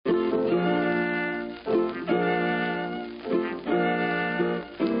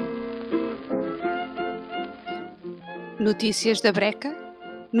Notícias da Breca,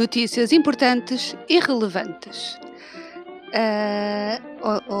 notícias importantes e relevantes.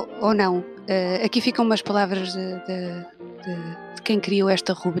 Ou não. Aqui ficam umas palavras de quem criou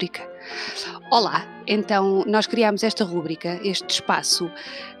esta rúbrica. Olá, então nós criámos esta rúbrica, este espaço,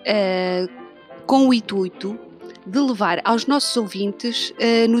 com o intuito de levar aos nossos ouvintes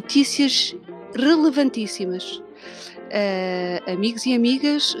notícias relevantíssimas. Amigos e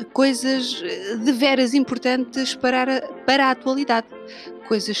amigas, coisas de veras importantes para a atualidade.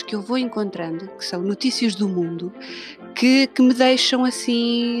 Coisas que eu vou encontrando, que são notícias do mundo, que me deixam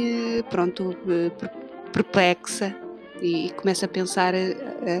assim, pronto, perplexa. E começo a pensar,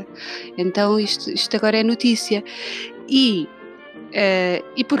 então isto agora é notícia. E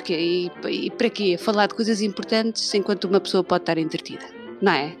porquê? E para quê? Falar de coisas importantes enquanto uma pessoa pode estar entretida,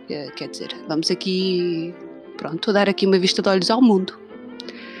 não é? Quer dizer, vamos aqui, pronto, dar aqui uma vista de olhos ao mundo.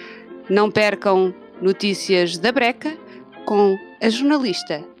 Não percam notícias da Breca com a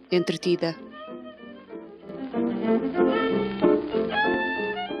jornalista entretida.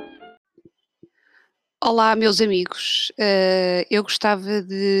 Olá, meus amigos. Eu gostava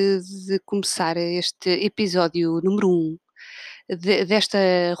de começar este episódio número 1 desta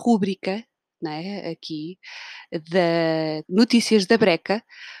rúbrica, não é, aqui, da Notícias da Breca,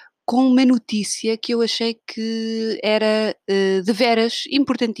 com uma notícia que eu achei que era de veras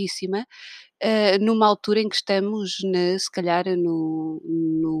importantíssima, numa altura em que estamos, se calhar,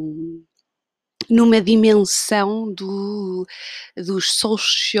 numa dimensão dos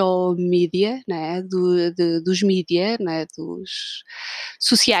social media, não é? Dos mídia, não é? Dos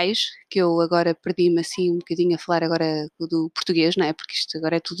sociais, que eu agora perdi-me assim um bocadinho a falar agora do português, não é? Porque isto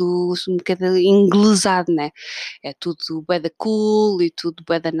agora é tudo um bocado inglesado, não é? É tudo bué da cool e tudo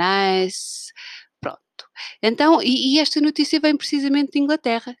bué da nice, pronto. Então, e esta notícia vem precisamente de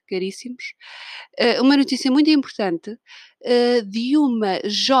Inglaterra, caríssimos. Uma notícia muito importante, de uma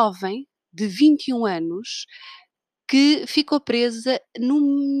jovem de 21 anos que ficou presa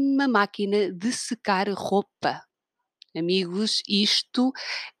numa máquina de secar roupa. Amigos, isto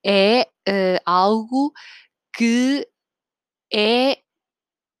é algo que é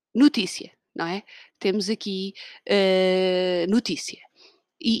notícia, não é? Temos aqui notícia.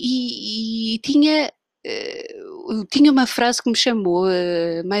 E tinha uma frase que me chamou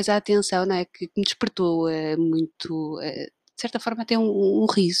mais a atenção, não é? Que me despertou muito, de certa forma até um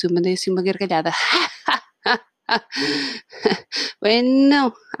riso, eu mandei assim uma gargalhada. Bem,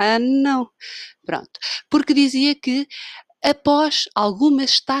 não, não. Pronto. Porque dizia que após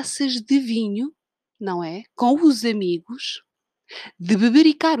algumas taças de vinho, não é? Com os amigos, de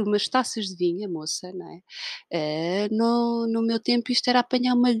bebericar umas taças de vinho, a moça, não é? No meu tempo isto era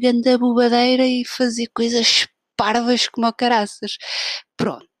apanhar uma ganda bobadeira e fazer coisas parvas como o caraças.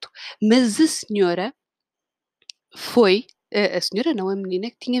 Pronto. Mas a senhora foi, a senhora não, a menina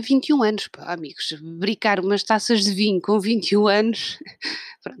que tinha 21 anos, pá, amigos, brincar umas taças de vinho com 21 anos,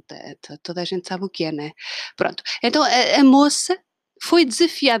 pronto, toda a gente sabe o que é, não é? Pronto, então a moça foi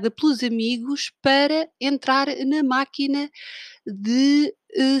desafiada pelos amigos para entrar na máquina de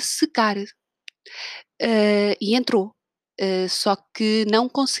secar. E entrou, só que não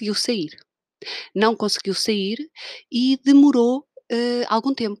conseguiu sair. Não conseguiu sair e demorou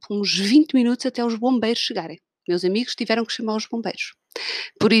algum tempo, uns 20 minutos até os bombeiros chegarem. Meus amigos tiveram que chamar os bombeiros.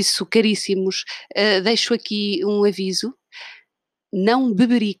 Por isso, caríssimos, deixo aqui um aviso: não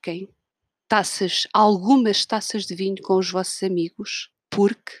beberiquem algumas taças de vinho com os vossos amigos,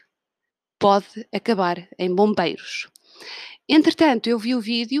 porque pode acabar em bombeiros. Entretanto, eu vi o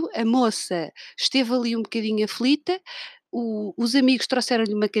vídeo, a moça esteve ali um bocadinho aflita, os amigos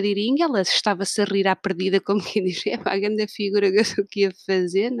trouxeram-lhe uma cadeirinha, ela estava-se a rir à perdida, como quem diz, é a grande figura que eu estou aqui a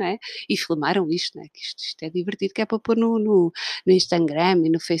fazer, não é? E filmaram isto, não é? Que isto é divertido, que é para pôr no Instagram e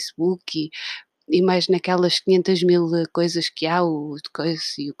no Facebook e mais naquelas 500 mil coisas que há, o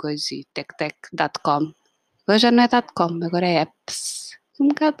coisa e tech.com. Agora já não é .com, agora é apps. Um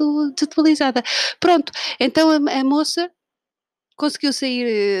bocado desatualizada. Pronto, então a moça conseguiu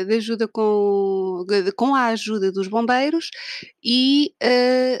sair com a ajuda dos bombeiros e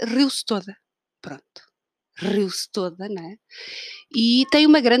riu-se toda. Pronto. Riu-se toda, não é? E tem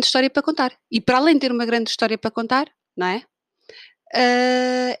uma grande história para contar. E para além de ter uma grande história para contar, não é?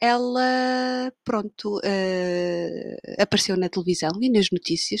 Ela, pronto, apareceu na televisão e nas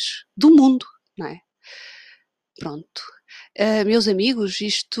notícias do mundo, não é? Pronto. Meus amigos,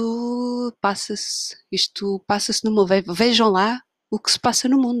 isto passa-se no mundo. Vejam lá o que se passa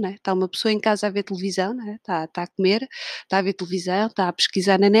no mundo, né? Está uma pessoa em casa a ver televisão, né? Está a comer, está a ver televisão, está a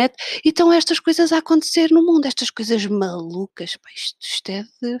pesquisar na net e estão estas coisas a acontecer no mundo, estas coisas malucas, pá, isto é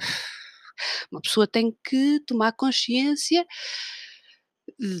de... Uma pessoa tem que tomar consciência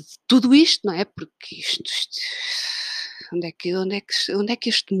de tudo isto, não é? Porque onde é que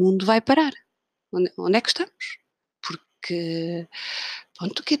este mundo vai parar? Onde é que estamos? Porque,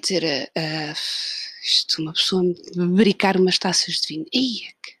 pronto, quer dizer, isto, uma pessoa brincar umas taças de vinho, ia,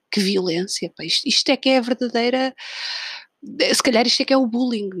 que violência, pá, isto é que é a verdadeira, se calhar isto é que é o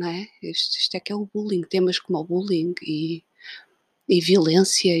bullying, não é? Isto é que é o bullying, temas como o bullying e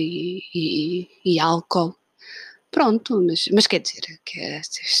violência e álcool. Pronto, mas quer dizer, que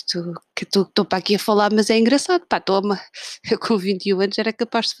estou para aqui a falar, mas é engraçado, pá, toma, eu com 21 anos era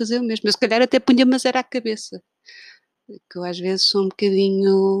capaz de fazer o mesmo, eu se calhar até punha, mas era à cabeça, que eu às vezes sou um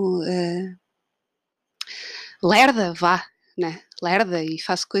bocadinho lerda, vá, né, lerda, e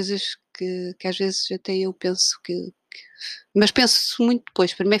faço coisas que às vezes até eu penso mas penso muito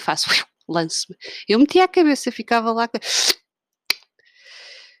depois, primeiro faço, lanço-me, eu metia a cabeça, ficava lá,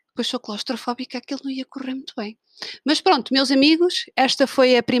 depois sou claustrofóbica, aquilo não ia correr muito bem. Mas pronto, meus amigos, esta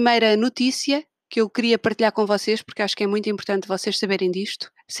foi a primeira notícia que eu queria partilhar com vocês, porque acho que é muito importante vocês saberem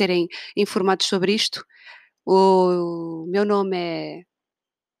disto, serem informados sobre isto. O meu nome é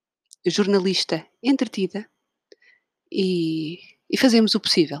jornalista entretida e fazemos o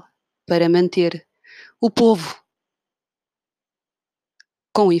possível para manter o povo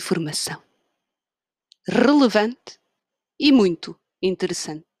com informação relevante e muito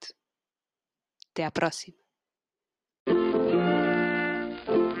interessante. Até à próxima.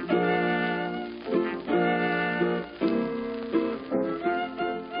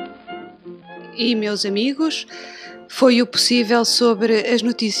 E, meus amigos, foi o possível sobre as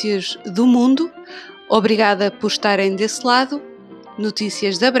notícias do mundo. Obrigada por estarem desse lado.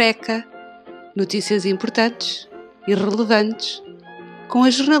 Notícias da breca, notícias importantes e relevantes, com a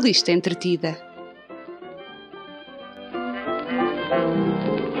jornalista entretida.